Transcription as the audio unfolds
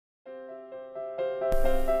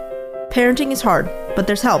Parenting is hard, but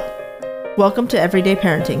there's help. Welcome to Everyday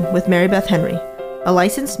Parenting with Mary Beth Henry, a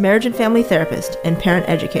licensed marriage and family therapist and parent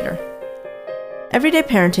educator. Everyday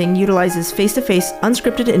Parenting utilizes face-to-face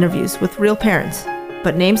unscripted interviews with real parents,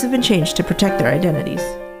 but names have been changed to protect their identities.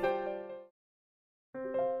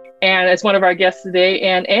 Anne is one of our guests today,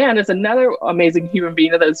 and Anne is another amazing human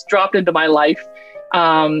being that has dropped into my life,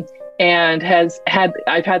 and I've had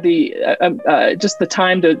the just the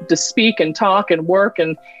time to speak and talk and work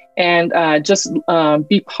and just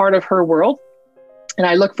be part of her world. And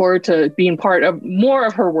I look forward to being part of more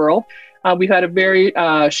of her world. We've had a very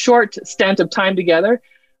short stint of time together,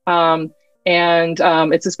 and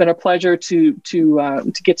it's just been a pleasure to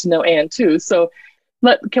get to know Anne too. So.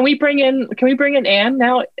 Can we bring in Anne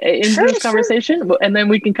now into this conversation? Sure. And then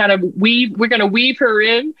we can kind of we're going to weave her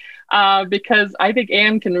in because I think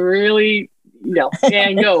Anne can really,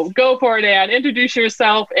 Anne, go for it, Anne. Introduce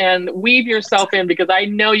yourself and weave yourself in, because I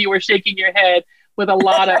know you were shaking your head with a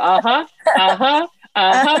lot of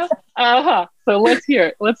So let's hear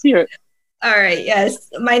it. All right. Yes.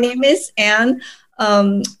 My name is Anne.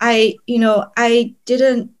 I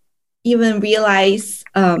didn't even realize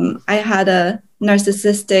I had a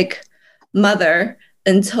narcissistic mother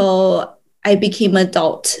until I became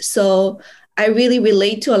adult. So I really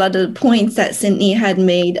relate to a lot of the points that Sydney had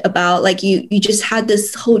made about, like, you just had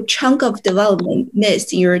this whole chunk of development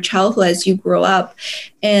missed in your childhood as you grow up.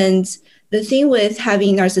 And the thing with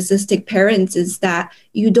having narcissistic parents is that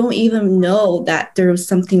you don't even know that there's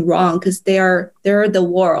something wrong, because they're the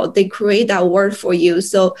world. They create that world for you.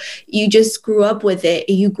 So you just grew up with it.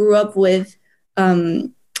 You grew up with the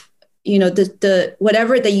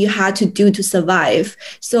whatever that you had to do to survive.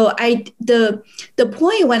 So the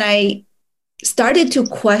point when I started to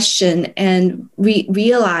question and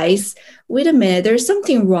realize, wait a minute, there's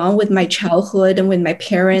something wrong with my childhood and with my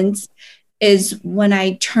parents, is when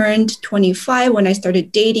I turned 25, when I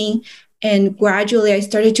started dating, and gradually I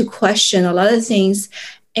started to question a lot of things.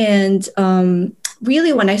 And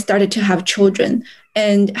really when I started to have children,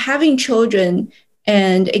 and having children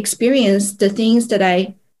and experience the things that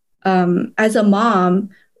I as a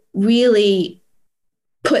mom, really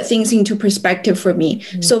put things into perspective for me.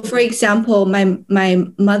 Mm-hmm. So, for example, my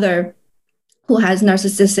mother, who has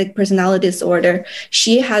narcissistic personality disorder,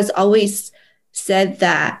 she has always said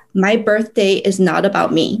that my birthday is not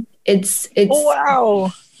about me. It's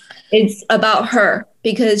about her,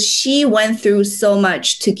 because she went through so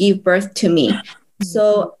much to give birth to me.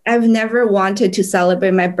 So I've never wanted to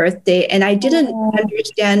celebrate my birthday, and I didn't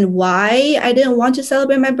understand why I didn't want to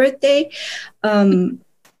celebrate my birthday.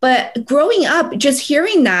 But growing up, just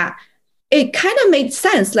hearing that, it kind of made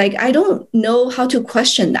sense. Like, I don't know how to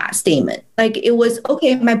question that statement. Like, it was,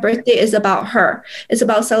 okay, my birthday is about her. It's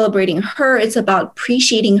about celebrating her. It's about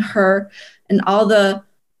appreciating her and all the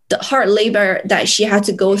hard labor that she had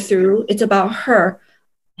to go through. It's about her.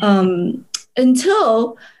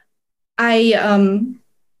 Until I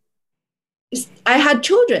had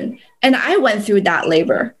children, and I went through that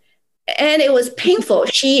labor, and it was painful.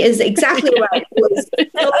 She is exactly right. It was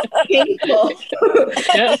so painful.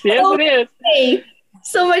 Yes, it is.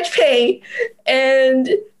 So much pain.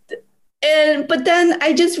 But then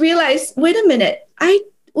I just realized, wait a minute, I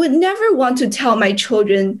would never want to tell my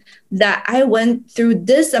children that I went through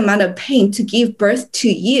this amount of pain to give birth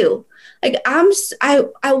to you. Like, I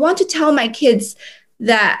want to tell my kids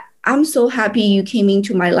that I'm so happy you came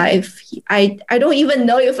into my life. I don't even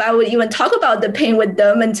know if I would even talk about the pain with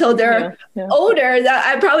them until they're older. That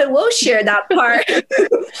I probably will share that part.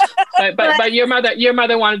 but your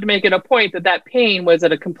mother wanted to make it a point that pain was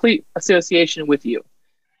at a complete association with you,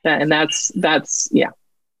 and that's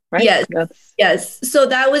right. Yes. So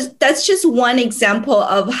that's just one example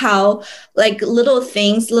of how, like, little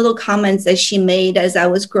comments that she made as I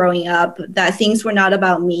was growing up, that things were not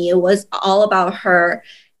about me. It was all about her.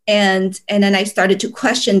 And then I started to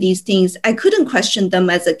question these things. I couldn't question them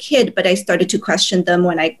as a kid, but I started to question them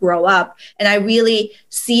when I grow up. And I really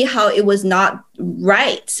see how it was not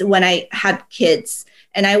right when I had kids.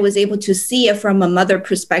 And I was able to see it from a mother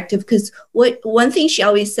perspective, because one thing she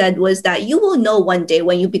always said was that you will know one day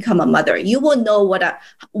when you become a mother. You will know what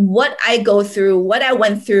I go through, what I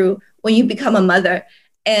went through when you become a mother.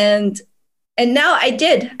 And now I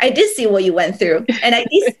did see what you went through, and I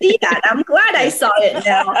did see that. I'm glad I saw it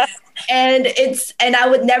now. And I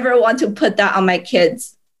would never want to put that on my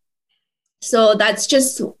kids. So that's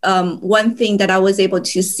just one thing that I was able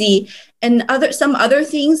to see. And some other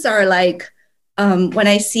things are like, when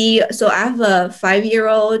I see, so I have a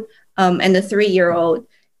 5-year-old and a 3-year-old,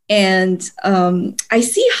 and I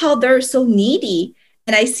see how they're so needy,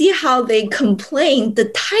 and I see how they complain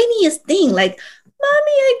the tiniest thing, like,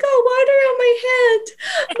 Mommy, I got water on my hand.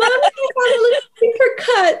 Mommy, I got a little finger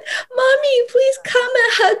cut. Mommy, please come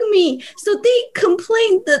and hug me. So they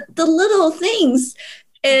complain the little things.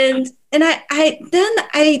 And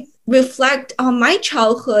I reflect on my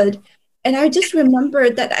childhood, and I just remember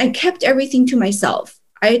that I kept everything to myself.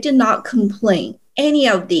 I did not complain any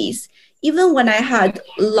of these. Even when I had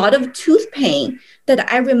a lot of tooth pain,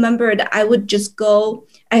 that I remembered I would just go.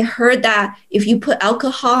 I heard that if you put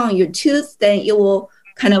alcohol on your tooth, then it will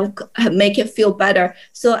kind of make it feel better.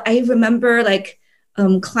 So I remember like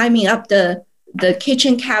climbing up the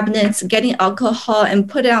kitchen cabinets, getting alcohol and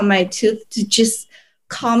put it on my tooth to just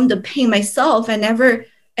calm the pain myself. I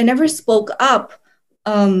never spoke up.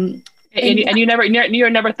 And you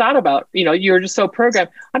never thought about, you were just so programmed.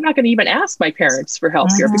 I'm not going to even ask my parents for help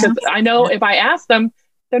here, because I know if I ask them,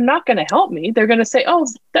 they're not going to help me. They're going to say, "Oh,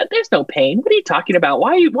 there's no pain. What are you talking about?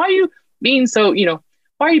 Why are you being so, why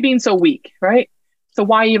are you being so weak?" Right? So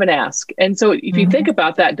why even ask? And so if you think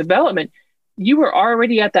about that development, you were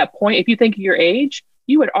already at that point. If you think of your age,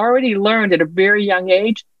 you had already learned at a very young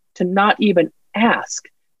age to not even ask,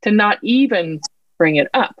 to not even bring it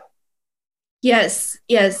up. Yes.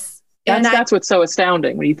 That's what's so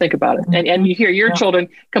astounding when you think about it. And you hear your children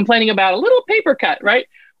complaining about a little paper cut, right?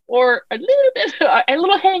 Or a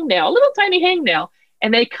little hangnail, a little tiny hangnail,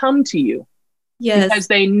 and they come to you because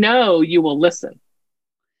they know you will listen.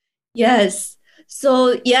 Yes.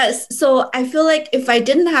 So I feel like if I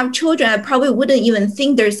didn't have children, I probably wouldn't even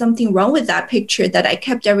think there's something wrong with that picture, that I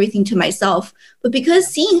kept everything to myself. But because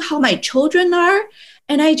seeing how my children are,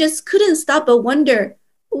 and I just couldn't stop but wonder,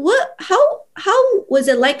 how was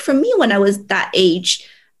it like for me when I was that age?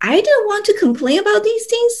 I didn't want to complain about these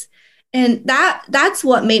things. And that's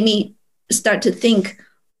what made me start to think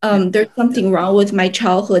there's something wrong with my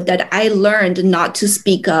childhood, that I learned not to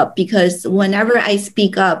speak up, because whenever I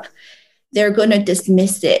speak up, they're going to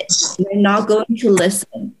dismiss it. They're not going to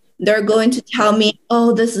listen. They're going to tell me,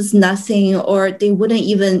 "Oh, this is nothing," or they wouldn't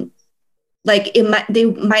even they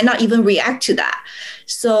might not even react to that.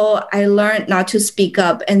 So I learned not to speak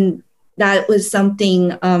up. And that was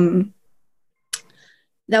something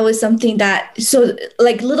so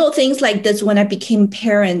like little things like this, when I became a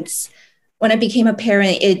parent,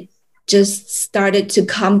 it just started to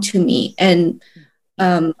come to me. And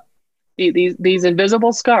these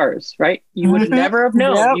invisible scars, right? You would have never have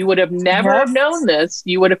known. Yep. You would have never have known this.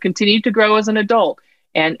 You would have continued to grow as an adult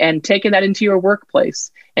and taken that into your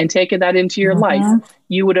workplace and taken that into your life.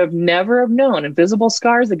 You would have never have known. Invisible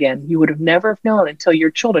scars again. You would have never have known until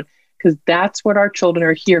your children, because that's what our children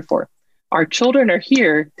are here for. Our children are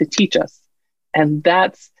here to teach us. And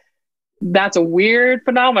that's a weird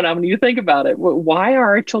phenomenon when you think about it. Why are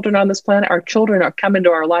our children on this planet? Our children are come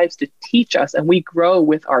into our lives to teach us, and we grow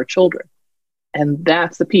with our children. And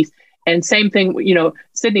that's the piece. And same thing,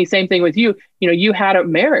 Sydney, same thing with you. You had a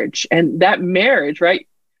marriage, and that marriage, right?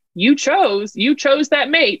 You chose that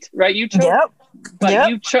mate, right? You chose,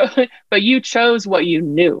 but you chose what you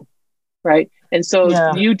knew, right? And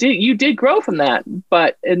so you did grow from that,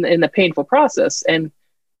 but in the painful process. And,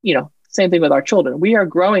 same thing with our children. We are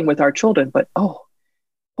growing with our children, but oh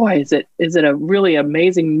boy, is it a really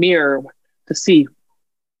amazing mirror to see.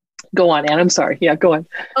 Go on, Anne. I'm sorry. Yeah, go on.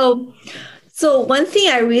 Oh, so one thing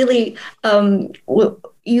I really,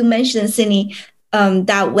 you mentioned, Sydney,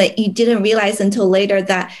 that what you didn't realize until later,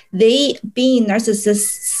 that they, being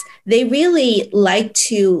narcissists, they really like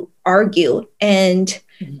to argue, and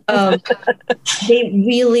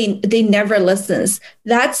they never listens.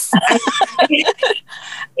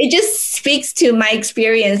 It just speaks to my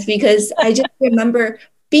experience, because I just remember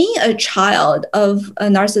being a child of a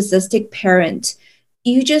narcissistic parent.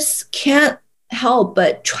 You just can't help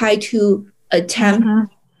but try to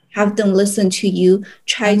attempt have them listen to you,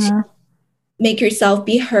 try to make yourself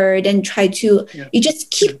be heard, and you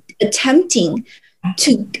just keep attempting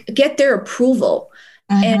to get their approval.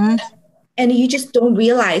 And you just don't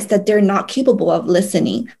realize that they're not capable of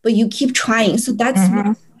listening, but you keep trying. So that's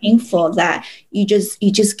really painful, that you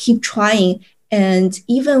just keep trying. And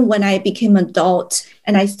even when I became an adult,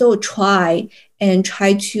 and I still try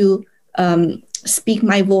to speak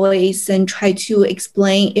my voice and try to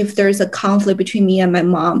explain if there's a conflict between me and my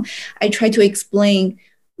mom. I try to explain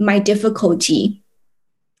my difficulty,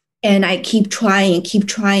 and I keep trying.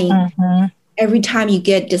 Every time you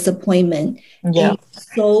get disappointment, you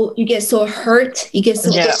get so hurt,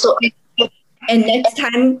 and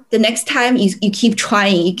the next time you keep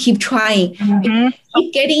trying, you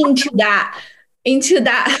keep getting into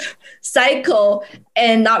that cycle,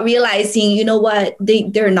 and not realizing, you know what,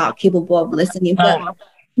 they're not capable of listening. But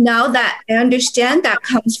now that I understand that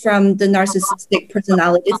comes from the narcissistic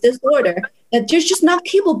personality disorder, that they're just not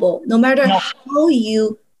capable, no matter how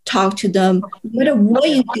you talk to them, no matter what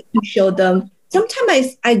you do to show them.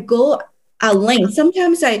 Sometimes I go at length.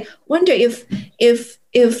 Sometimes I wonder if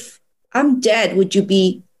I'm dead,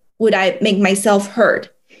 would I make myself heard?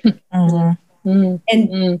 And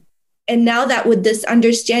now that with this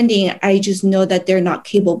understanding, I just know that they're not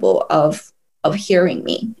capable of hearing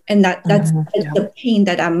me. And that's the pain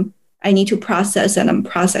that I need to process, and I'm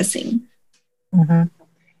processing. And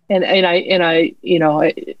I,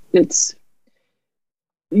 it's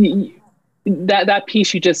that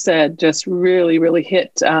piece you just said just really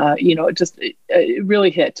hit. It really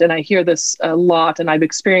hit. And I hear this a lot, and I've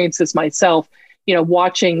experienced this myself.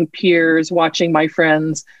 Watching peers, watching my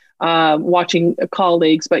friends, watching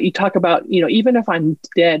colleagues. But you talk about, even if I'm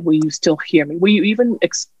dead, will you still hear me? Will you even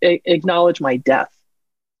acknowledge my death?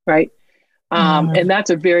 Right. And that's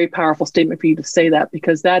a very powerful statement for you to say that,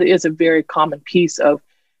 because that is a very common piece of,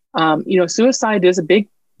 suicide is a big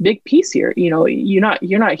piece here. You're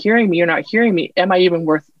not hearing me. You're not hearing me. Am I even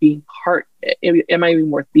worth being part? Am I even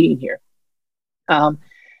worth being here?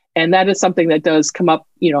 And that is something that does come up.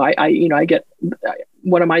 I get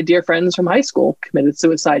one of my dear friends from high school committed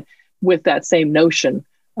suicide with that same notion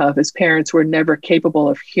of his parents were never capable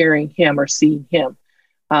of hearing him or seeing him.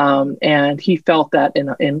 And he felt that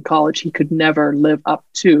in college, he could never live up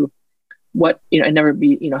to what, and never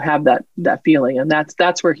be, have that feeling. And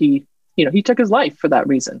that's where he took his life for that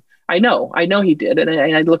reason. I know he did. And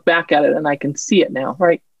I look back at it and I can see it now.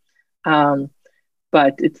 Right.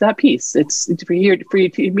 But it's that piece. It's for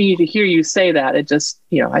me to hear you say that. It just,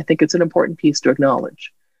 I think it's an important piece to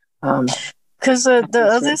acknowledge. Because the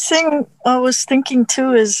other thing I was thinking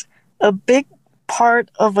too is a big part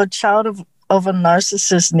of a child of a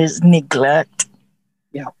narcissist is neglect.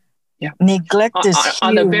 Yeah. Neglect is huge.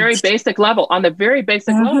 On the very basic level.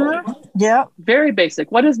 Level. Yeah. Very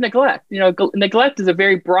basic. What is neglect? Neglect is a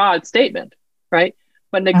very broad statement, right?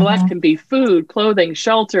 But neglect can be food, clothing,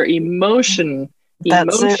 shelter, emotion.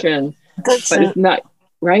 That's but it's not,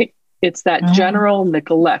 right? It's that general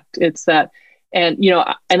neglect. It's that, and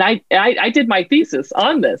I did my thesis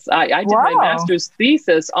on this. I did my master's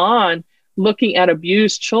thesis on looking at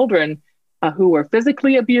abused children who were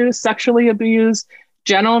physically abused, sexually abused,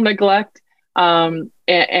 general neglect, and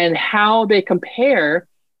how they compare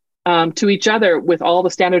to each other with all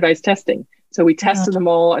the standardized testing. So we tested them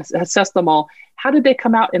all, assessed them all. How did they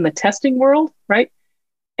come out in the testing world, right?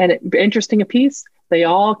 And interesting a piece, they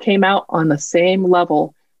all came out on the same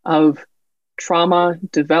level of trauma,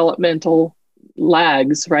 developmental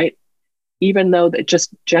lags, right? Even though that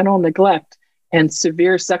just general neglect and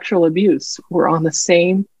severe sexual abuse were on the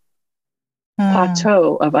same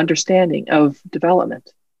plateau of understanding of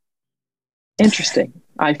development. Interesting,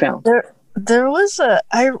 I found. There was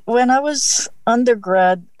when I was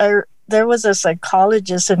undergrad, there was a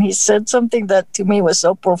psychologist, and he said something that to me was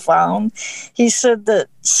so profound. He said that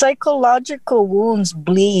psychological wounds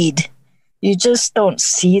bleed. You just don't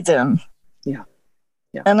see them. Yeah.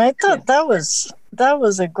 And I thought that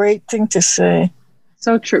was a great thing to say.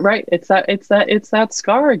 So true, right? It's that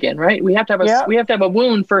scar again, right? We have to have a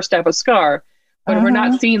wound first to have a scar, but if we're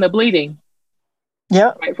not seeing the bleeding.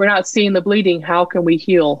 Yeah. Right? If we're not seeing the bleeding, how can we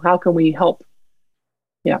heal? How can we help?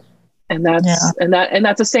 Yeah. And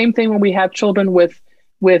that's the same thing when we have children with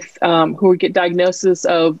who get diagnosis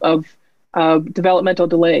of developmental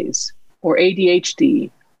delays or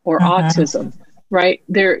ADHD or autism, right?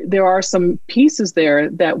 There are some pieces there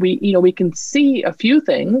that we can see a few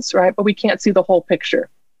things, right? But we can't see the whole picture.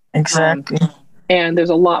 Exactly. And there's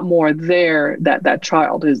a lot more there that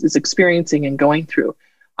child is experiencing and going through.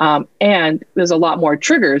 And there's a lot more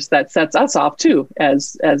triggers that sets us off too,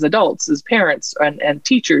 as adults, as parents and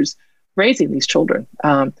teachers raising these children.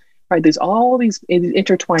 Right? There's all these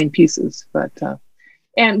intertwined pieces. But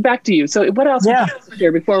and back to you. So what else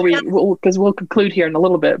here before because we'll conclude here in a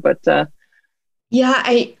little bit. But I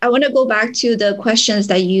want to go back to the questions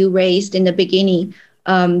that you raised in the beginning.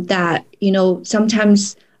 That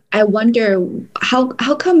sometimes I wonder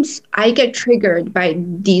how comes I get triggered by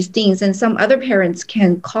these things, and some other parents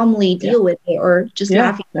can calmly deal with it or just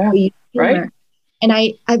laugh at you. Right. And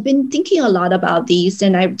I've been thinking a lot about these,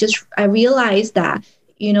 and I realized that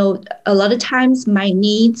a lot of times my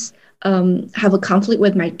needs have a conflict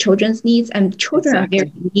with my children's needs, and children are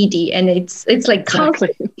very needy, and it's like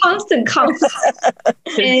constant.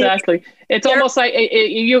 Exactly. It's almost like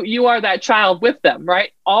you are that child with them,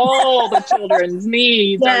 right? All the children's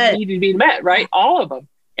needs are needed to be met, right? All of them.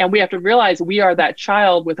 And we have to realize we are that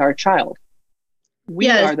child with our child. We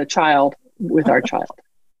are the child with our child.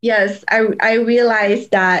 Yes, I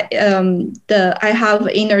realized that I have an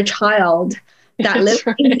inner child that lives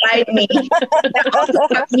inside me that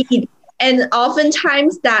also have need. And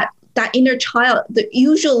oftentimes that inner child,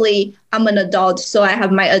 usually I'm an adult, so I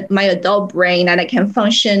have my adult brain and I can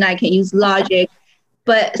function, I can use logic.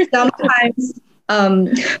 But sometimes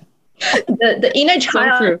the inner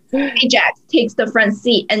child, Ajax, takes the front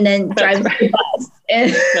seat and then drives the bus.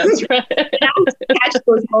 And That's right. I have to catch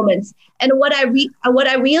those moments. And what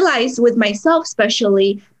I realized with myself,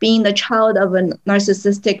 especially being the child of a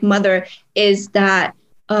narcissistic mother, is that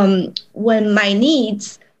when my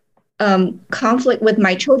needs conflict with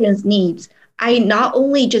my children's needs, I not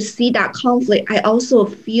only just see that conflict, I also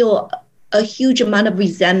feel a huge amount of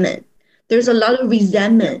resentment. There's a lot of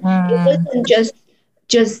resentment. It wasn't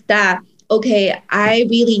just that, okay, I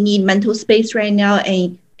really need mental space right now,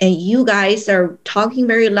 and you guys are talking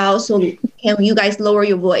very loud, so can you guys lower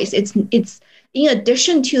your voice? It's in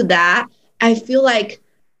addition to that, I feel like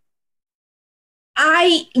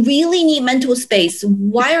I really need mental space.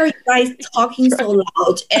 Why are you guys talking so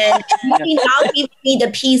loud? And you now give me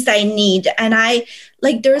the peace I need. And I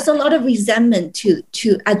like there's a lot of resentment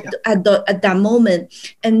at that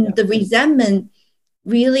moment. And the resentment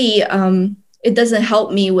really it doesn't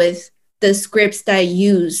help me with the scripts that I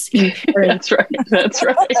use in That's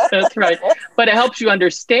right. But it helps you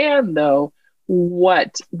understand though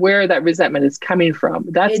where that resentment is coming from.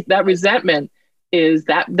 That resentment is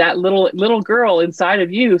that little girl inside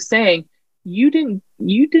of you saying, you didn't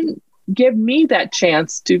give me that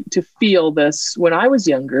chance to feel this when I was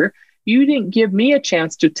younger. You didn't give me a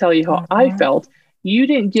chance to tell you how I felt. You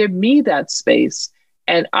didn't give me that space.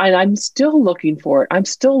 And I'm still looking for it. I'm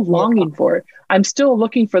still longing for it. I'm still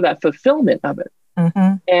looking for that fulfillment of it.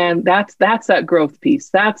 And that's that growth piece.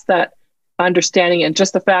 That's that understanding. And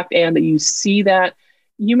just the fact, Anne, that you see that.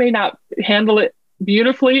 You may not handle it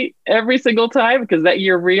beautifully every single time because that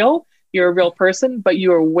you're a real person, but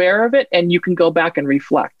you're aware of it and you can go back and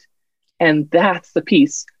reflect. And that's the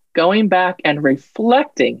piece, going back and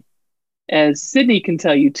reflecting. As Sydney can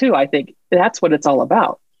tell you too, I think that's what it's all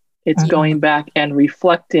about. It's going back and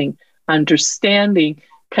reflecting, understanding,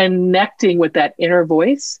 connecting with that inner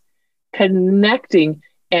voice, connecting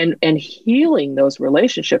and healing those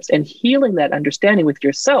relationships and healing that understanding with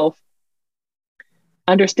yourself.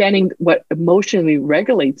 Understanding what emotionally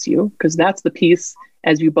regulates you, because that's the piece,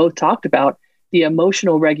 as you both talked about, the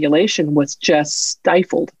emotional regulation was just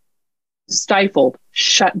stifled,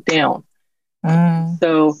 shut down.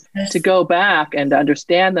 So to go back and to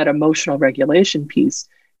understand that emotional regulation piece,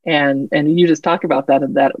 and you just talked about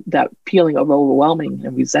that feeling of overwhelming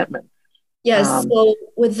and resentment. Yes. So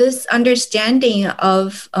with this understanding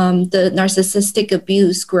of the narcissistic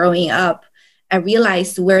abuse growing up, I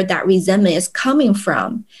realized where that resentment is coming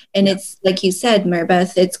from. And it's like you said,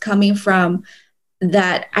 Maribeth, it's coming from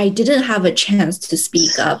that I didn't have a chance to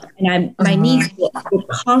speak up. And my needs were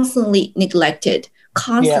constantly neglected,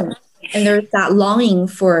 constantly. Yeah. And there's that longing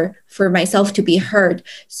for myself to be heard.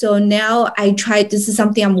 So now this is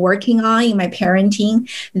something I'm working on in my parenting,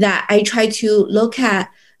 that I try to look at.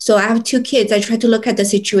 So I have 2 kids. I try to look at the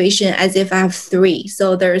situation as if I have 3.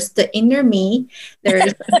 So there's the inner me,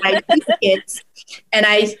 there's my 2 kids, and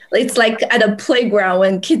it's like at a playground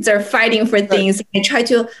when kids are fighting for things. I try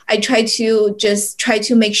to just try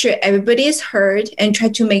to make sure everybody is heard and try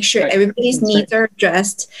to make sure everybody's needs are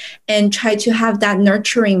addressed and try to have that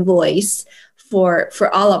nurturing voice for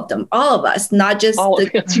all of them, all of us, not just the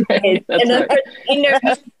kids. Inner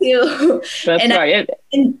me too.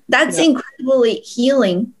 And that's incredibly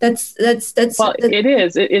healing. That's it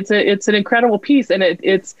is. It's an incredible piece, and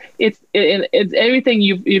it's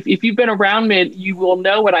everything. If you've been around me, you will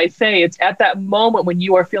know what I say. It's at that moment when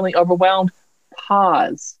you are feeling overwhelmed,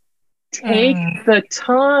 pause, take the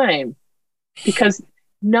time, because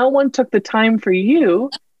no one took the time for you.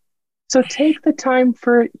 So take the time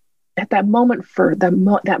at that moment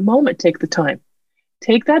that moment. Take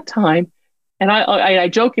that time. And I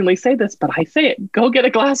jokingly say this, but I say it, go get a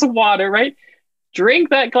glass of water, right?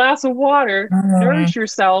 Drink that glass of water, nourish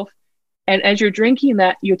yourself. And as you're drinking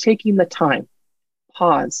that, you're taking the time,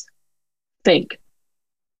 pause, think,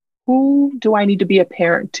 who do I need to be a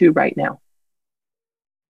parent to right now?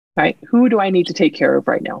 Right? Who do I need to take care of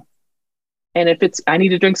right now? And if I need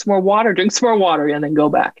to drink some more water, and then go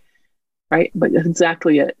back. Right. But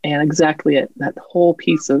exactly it. That whole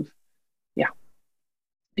piece of,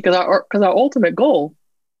 because our ultimate goal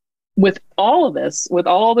with all this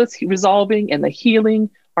resolving and the healing,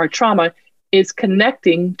 our trauma, is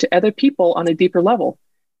connecting to other people on a deeper level.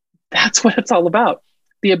 That's what it's all about.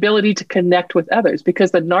 The ability to connect with others,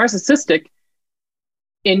 because the narcissistic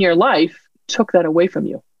in your life took that away from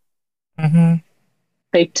you.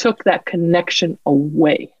 They took that connection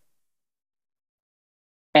away.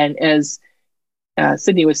 And as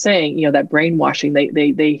Sydney was saying, that brainwashing,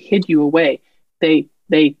 they hid you away. They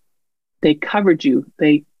covered you.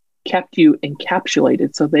 They kept you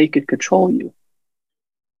encapsulated so they could control you.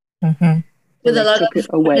 Mm-hmm. With a lot took it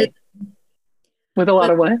away. With a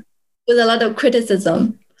lot of what? With a lot of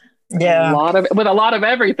criticism. Yeah. With a lot of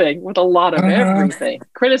everything. With a lot of everything.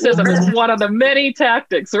 Criticism is one of the many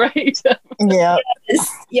tactics, right? Yeah.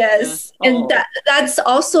 Yes. And that's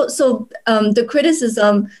also, so the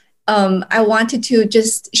criticism, I wanted to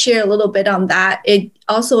just share a little bit on that. It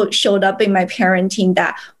also showed up in my parenting,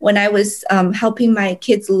 that when I was helping my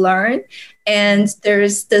kids learn, and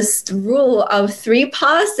there's this rule of 3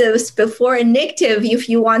 positives before a negative if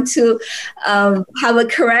you want to have a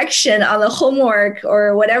correction on the homework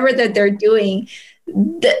or whatever that they're doing.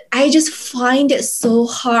 I just find it so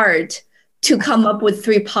hard to come up with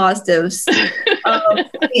 3 positives.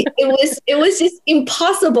 It was just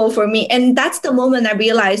impossible for me. And that's the moment I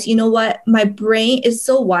realized, you know what, my brain is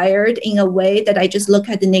so wired in a way that I just look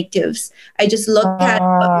at the negatives. I just look at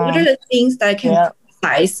what are the things that I can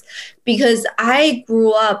criticize, because I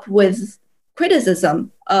grew up with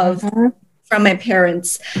criticism of from my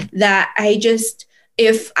parents, that I just,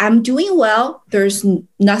 if I'm doing well, there's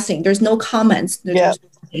nothing, there's no comments. There's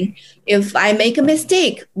nothing. If I make a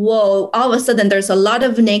mistake, whoa, all of a sudden there's a lot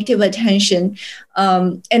of negative attention.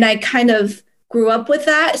 And I kind of grew up with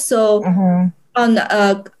that. So on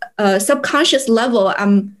a subconscious level,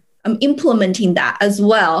 I'm implementing that as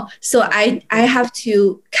well. So I have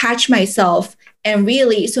to catch myself. And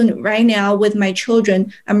really, so right now with my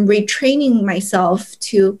children, I'm retraining myself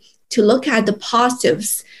to look at the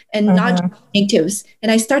positives and not just negatives.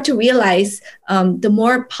 And I start to realize the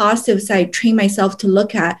more positives I train myself to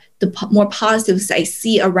look at, the more positives I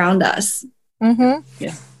see around us.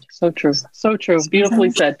 Yeah, so true. So true. Beautifully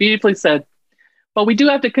said. Beautifully said. But we do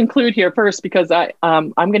have to conclude here first, because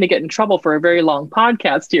I'm going to get in trouble for a very long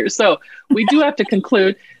podcast here. So we do have to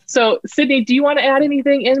conclude. So Sydney, do you want to add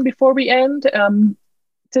anything in before we end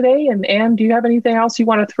today? And Anne, do you have anything else you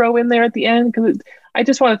want to throw in there at the end? Because I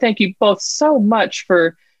just want to thank you both so much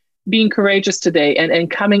for being courageous today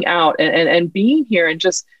and coming out and being here and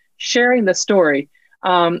just sharing the story.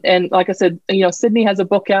 And like I said, Sydney has a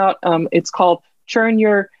book out. It's called How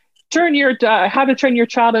to Turn Your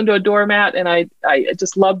Child into a Doormat. And I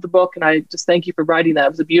just love the book, and I just thank you for writing that.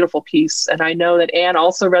 It was a beautiful piece. And I know that Anne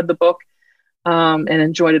also read the book and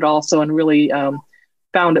enjoyed it also, and really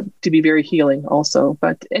found it to be very healing also.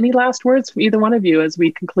 But any last words from either one of you as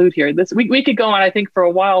we conclude here? We could go on, I think, for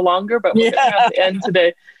a while longer, but we're going to have to end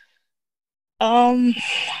today. I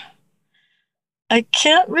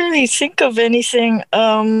can't really think of anything.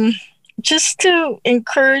 Just to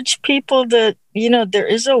encourage people that, there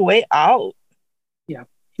is a way out. Yeah.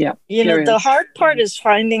 The hard part is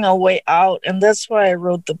finding a way out. And that's why I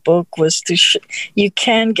wrote the book, was to you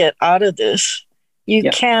can get out of this.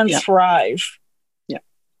 You can thrive.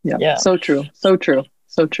 Yeah. So true. So true.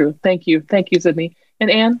 So true. Thank you. Thank you, Sydney. And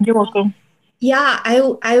Anne? You're welcome. Yeah,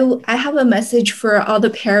 I have a message for all the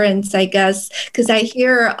parents, I guess, because I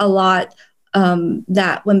hear a lot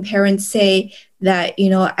that when parents say that,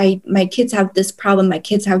 my kids have this problem, my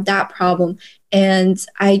kids have that problem. And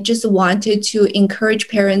I just wanted to encourage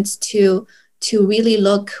parents to really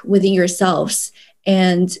look within yourselves.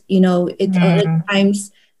 And, a lot of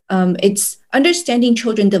times it's understanding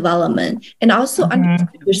children development, and also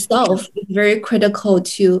understanding yourself is very critical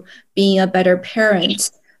to being a better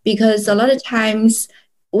parent. Because a lot of times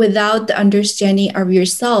without the understanding of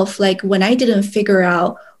yourself, like when I didn't figure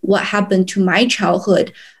out what happened to my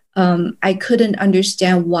childhood, I couldn't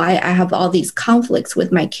understand why I have all these conflicts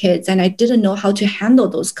with my kids, and I didn't know how to handle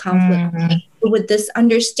those conflicts. With this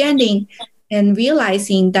understanding and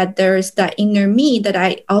realizing that there's that inner me that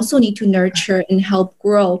I also need to nurture and help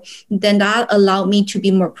grow, then that allowed me to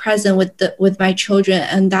be more present with my children,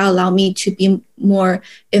 and that allowed me to be more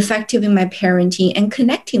effective in my parenting and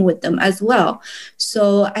connecting with them as well.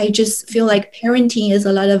 So I just feel like parenting is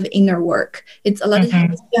a lot of inner work. It's a lot of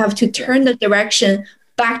times you have to turn the direction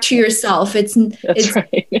back to yourself. It's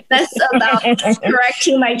right. Less about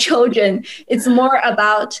correcting my children. It's more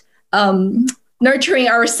about nurturing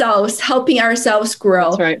ourselves, helping ourselves grow.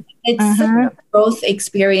 That's right. It's a growth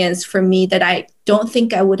experience for me that I don't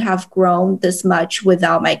think I would have grown this much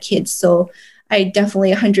without my kids. So I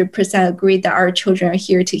definitely 100% agree that our children are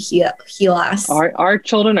here to heal us. Our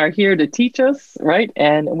children are here to teach us, right?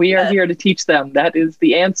 And we are here to teach them. That is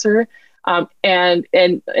the answer. And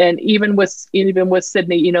even with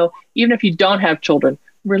Sydney, even if you don't have children,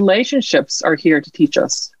 relationships are here to teach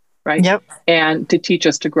us. Right. Yep. And to teach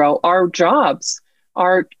us to grow. Our jobs,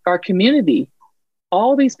 our community,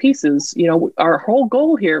 all these pieces, our whole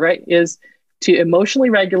goal here, right, is to emotionally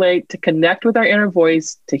regulate, to connect with our inner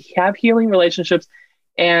voice, to have healing relationships,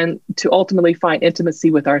 and to ultimately find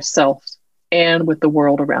intimacy with ourselves and with the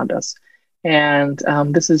world around us. And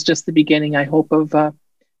this is just the beginning, I hope, of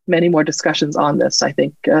many more discussions on this. I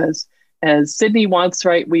think as Sydney wants,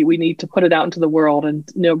 right, we need to put it out into the world and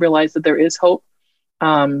realize that there is hope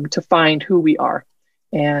to find who we are.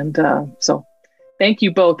 And so thank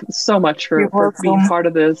you both so much for being part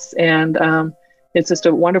of this. And it's just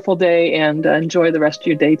a wonderful day, and enjoy the rest of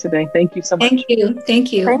your day today. Thank you so much. Thank you.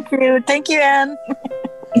 Thank you. Thank you, Anne.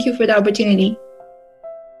 Thank you for the opportunity.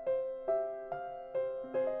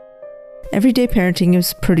 Everyday Parenting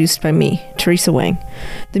is produced by me, Teresa Wang.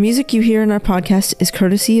 The music you hear in our podcast is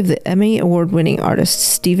courtesy of the Emmy Award-winning artist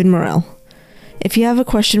Stephen Morell. If you have a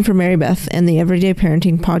question for Mary Beth and the Everyday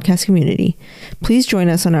Parenting podcast community, please join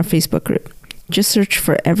us on our Facebook group. Just search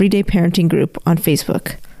for Everyday Parenting Group on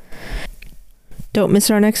Facebook. Don't miss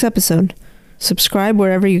our next episode. Subscribe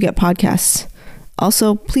wherever you get podcasts.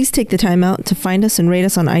 Also, please take the time out to find us and rate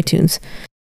us on iTunes.